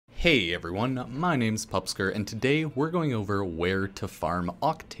Hey everyone, my name's Pupsker, and today we're going over where to farm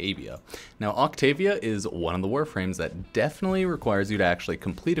Octavia. Now, Octavia is one of the Warframes that definitely requires you to actually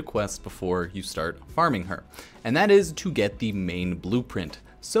complete a quest before you start farming her, and that is to get the main blueprint.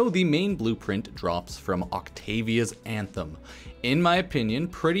 So the main blueprint drops from Octavia's Anthem. In my opinion,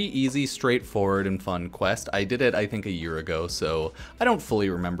 pretty easy, straightforward, and fun quest. I did it, I think, a year ago, so I don't fully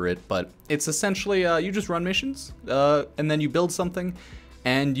remember it, but it's essentially, you just run missions, and then you build something,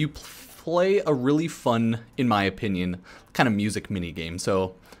 and you play a really fun, in my opinion, kind of music minigame.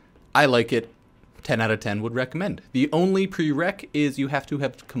 So I like it. 10 out of 10 would recommend. The only prereq is you have to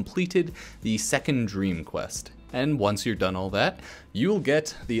have completed the second dream quest. And once you're done all that, you'll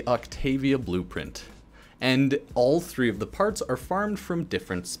get the Octavia blueprint. And all three of the parts are farmed from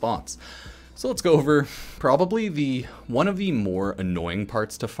different spots. So let's go over probably one of the more annoying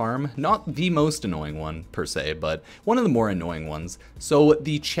parts to farm. Not the most annoying one per se, but one of the more annoying ones. So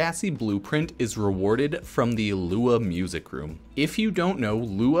the chassis blueprint is rewarded from the Lua music room. If you don't know,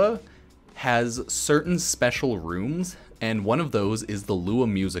 Lua has certain special rooms, and one of those is the Lua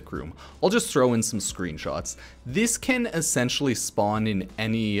music room. I'll just throw in some screenshots. This can essentially spawn in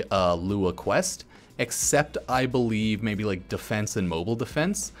any Lua quest, except I believe maybe like defense and mobile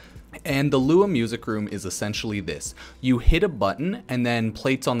defense. And the Lua music room is essentially this. You hit a button and then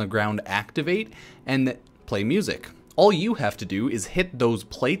plates on the ground activate and play music. All you have to do is hit those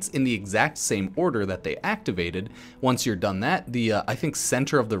plates in the exact same order that they activated. Once you're done that, the I think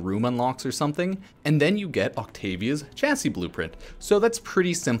center of the room unlocks or something, and then you get Octavia's chassis blueprint. So that's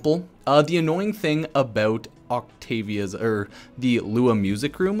pretty simple. The annoying thing about Octavia's, or the Lua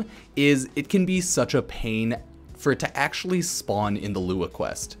music room, is it can be such a pain for it to actually spawn in the Lua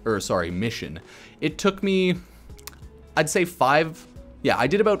quest, or sorry, mission. It took me, I'd say I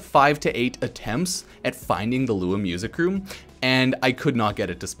did about 5 to 8 attempts at finding the Lua music room, and I could not get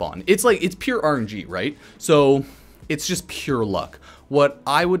it to spawn. It's pure RNG, right? So it's just pure luck. What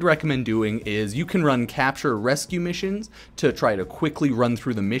I would recommend doing is you can run capture rescue missions to try to quickly run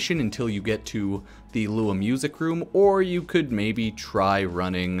through the mission until you get to the Lua music room, or you could maybe try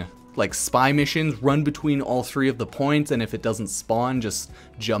running like spy missions, run between all three of the points, and if it doesn't spawn, just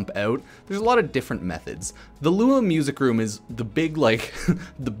jump out. There's a lot of different methods. The Lua music room is the big,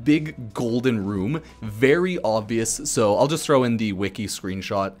 the big golden room, very obvious, so I'll just throw in the wiki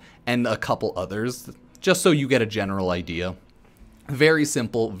screenshot and a couple others, just so you get a general idea. Very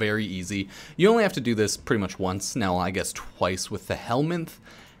simple, very easy. You only have to do this pretty much once, now I guess twice with the Helminth,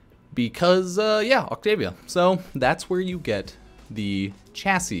 because, yeah, Octavia. So that's where you get the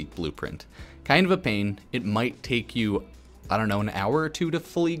chassis blueprint. Kind of a pain. It might take you, I don't know, an hour or two to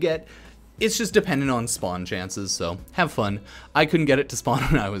fully get. It's just dependent on spawn chances, so have fun. I couldn't get it to spawn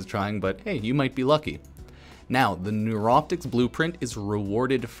when I was trying, but hey, you might be lucky. Now, the Neuroptics blueprint is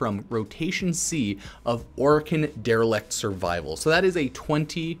rewarded from Rotation C of Orokin Derelict Survival. So that is a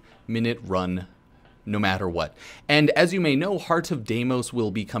 20-minute run no matter what. And as you may know, Heart of Deimos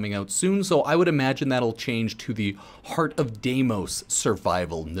will be coming out soon, so I would imagine that'll change to the Heart of Deimos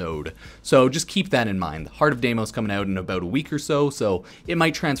survival node. So just keep that in mind. Heart of Deimos coming out in about a week or so it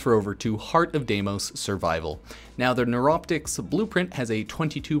might transfer over to Heart of Deimos survival. Now, the Neuroptics blueprint has a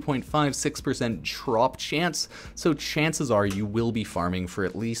 22.56% drop chance, so chances are you will be farming for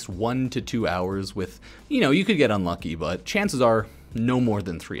at least 1 to 2 hours with, you could get unlucky, but chances are no more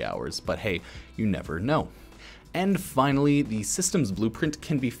than 3 hours, but hey, you never know. And finally, the system's blueprint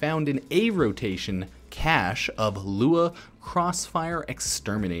can be found in a rotation cache of Lua Crossfire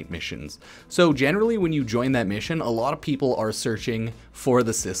Exterminate missions. So generally when you join that mission, a lot of people are searching for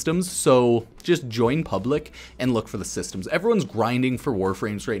the systems, so just join public and look for the systems. Everyone's grinding for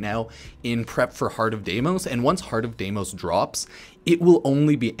Warframes right now in prep for Heart of Deimos, and once Heart of Deimos drops, it will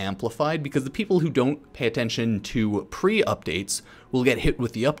only be amplified because the people who don't pay attention to pre-updates will get hit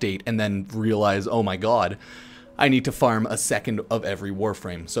with the update and then realize, oh my god, I need to farm a second of every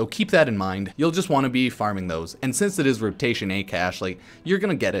Warframe. So keep that in mind. You'll just want to be farming those. And since it is Rotation A cache, you're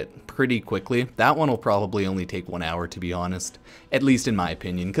going to get it pretty quickly. That one will probably only take 1 hour, to be honest. At least in my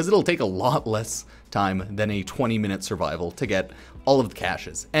opinion, because it'll take a lot less time than a 20-minute survival to get all of the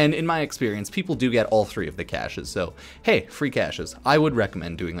caches. And in my experience, people do get all 3 of the caches. So hey, free caches. I would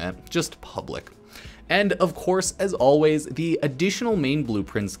recommend doing that. Just public. And of course, as always, the additional main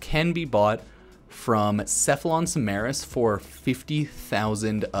blueprints can be bought from Cephalon Samaris for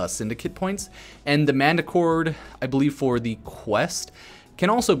 50,000 syndicate points, and the Manticore, I believe for the quest, can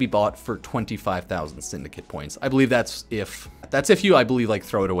also be bought for 25,000 syndicate points. I believe that's if you, I believe,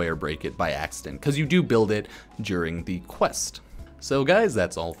 throw it away or break it by accident, because you do build it during the quest. So guys,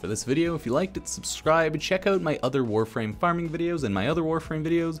 that's all for this video. If you liked it, subscribe, check out my other Warframe farming videos and my other Warframe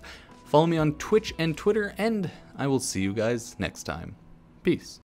videos. Follow me on Twitch and Twitter, and I will see you guys next time. Peace.